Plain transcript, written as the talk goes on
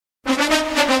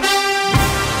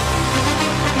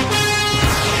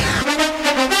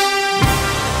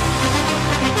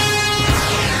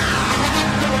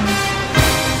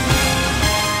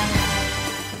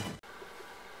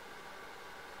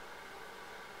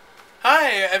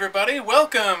Hi everybody,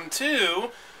 welcome to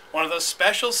one of those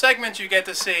special segments you get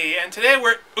to see, and today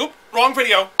we're... Oop, wrong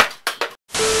video.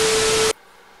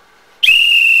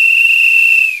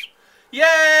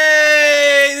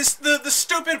 Yay! The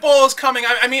stupid bowl is coming.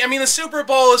 I mean the Super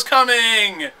Bowl is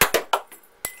coming!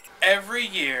 Every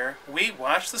year we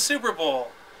watch the Super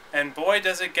Bowl, and boy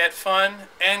does it get fun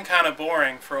and kind of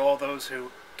boring for all those who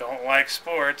don't like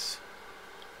sports.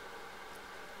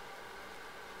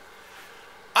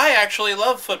 I actually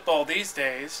love football these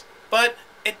days, but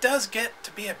it does get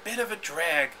to be a bit of a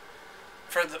drag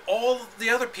for all the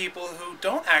other people who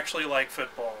don't actually like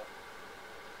football.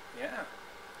 Yeah.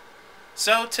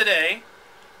 So today,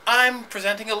 I'm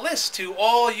presenting a list to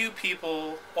all you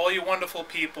people, all you wonderful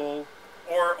people,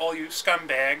 or all you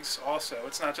scumbags also.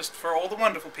 It's not just for all the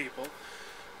wonderful people.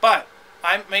 But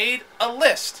I made a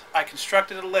list. I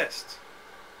constructed a list.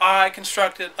 I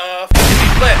constructed a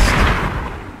list.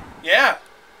 Yeah.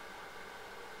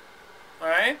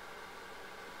 Alright?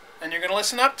 And you're going to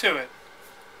listen up to it.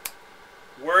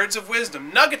 Words of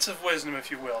wisdom. Nuggets of wisdom, if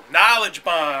you will. Knowledge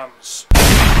bombs.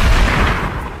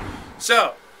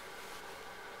 So,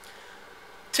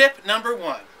 tip number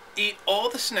 1. Eat all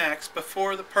the snacks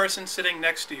before the person sitting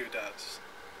next to you does.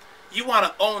 You want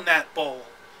to own that bowl.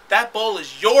 That bowl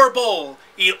is your bowl.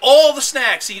 Eat all the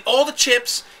snacks. Eat all the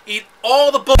chips. Eat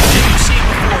all the bullshit you see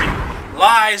before you.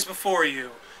 Lies before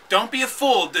you. Don't be a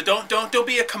fool. Don't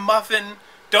be a cummuffin.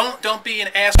 Don't be an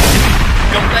asshole.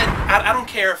 I don't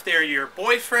care if they're your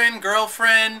boyfriend,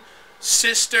 girlfriend,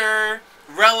 sister,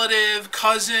 relative,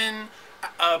 cousin,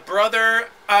 brother.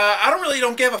 I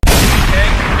don't give a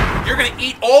okay? You're gonna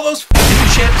eat all those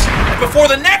chips before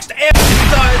the next asshole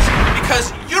does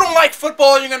because you don't like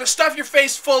football and you're gonna stuff your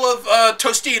face full of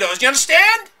Tostitos. You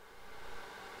understand?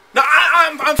 No,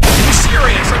 I'm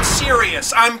serious. I'm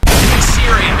serious. I'm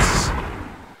serious.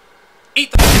 Eat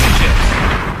the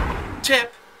chips.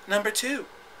 Tip number 2.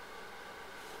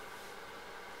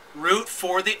 Root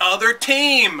for the other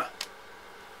team.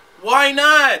 Why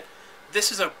not? This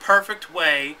is a perfect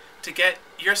way to get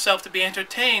yourself to be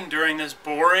entertained during this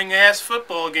boring-ass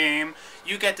football game.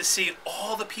 You get to see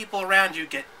all the people around you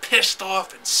get pissed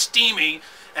off and steamy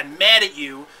and mad at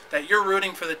you that you're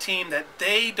rooting for the team that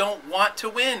they don't want to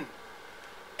win.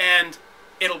 And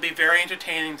it'll be very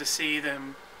entertaining to see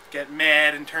them get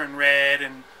mad and turn red,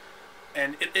 and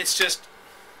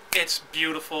it's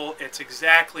beautiful. It's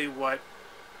exactly what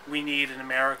we need in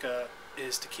America,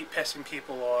 is to keep pissing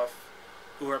people off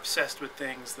who are obsessed with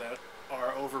things that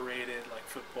are overrated, like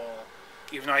football.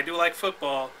 Even though I do like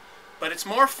football, but it's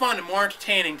more fun and more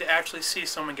entertaining to actually see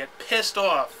someone get pissed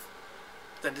off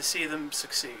than to see them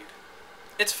succeed.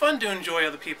 It's fun to enjoy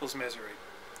other people's misery.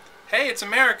 Hey, it's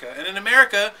America, and in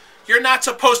America, you're not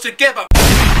supposed to give a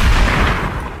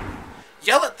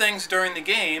yell at things during the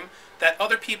game that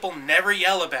other people never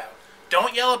yell about.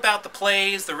 Don't yell about the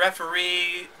plays, the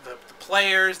referee, the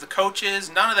players, the coaches,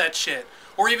 none of that shit.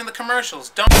 Or even the commercials.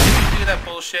 Don't do that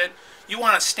bullshit. You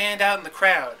want to stand out in the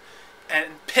crowd and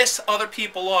piss other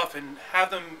people off and have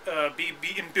them be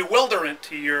in bewilderment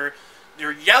to your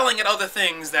yelling at other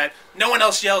things that no one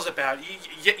else yells about.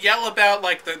 You yell about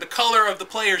like the color of the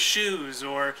player's shoes,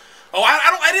 or oh,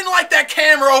 I didn't like that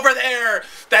camera over there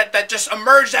that just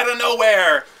emerged out of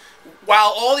nowhere.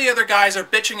 While all the other guys are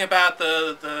bitching about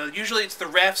usually it's the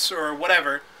refs or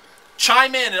whatever,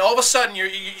 chime in, and all of a sudden you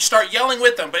start yelling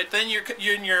with them. But then you're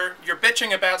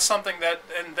bitching about something that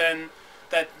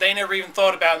they never even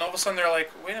thought about, and all of a sudden they're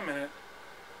like, wait a minute,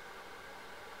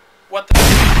 what the?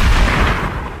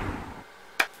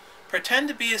 Pretend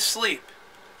to be asleep.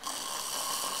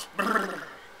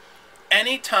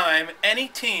 Anytime any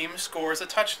team scores a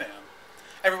touchdown,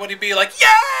 everybody be like, yay,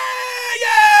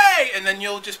 yay! And then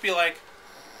you'll just be like,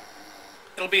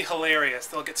 it'll be hilarious.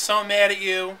 They'll get so mad at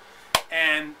you,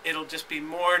 and it'll just be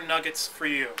more nuggets for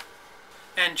you.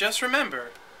 And just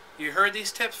remember, you heard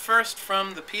these tips first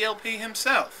from the PLP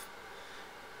himself.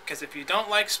 Because if you don't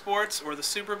like sports or the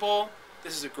Super Bowl,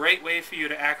 this is a great way for you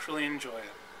to actually enjoy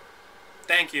it.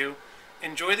 Thank you.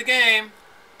 Enjoy the game.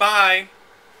 Bye.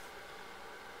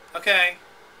 Okay.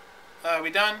 We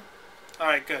done?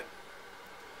 Alright, good.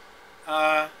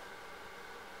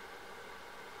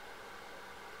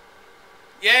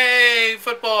 Yay,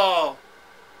 football!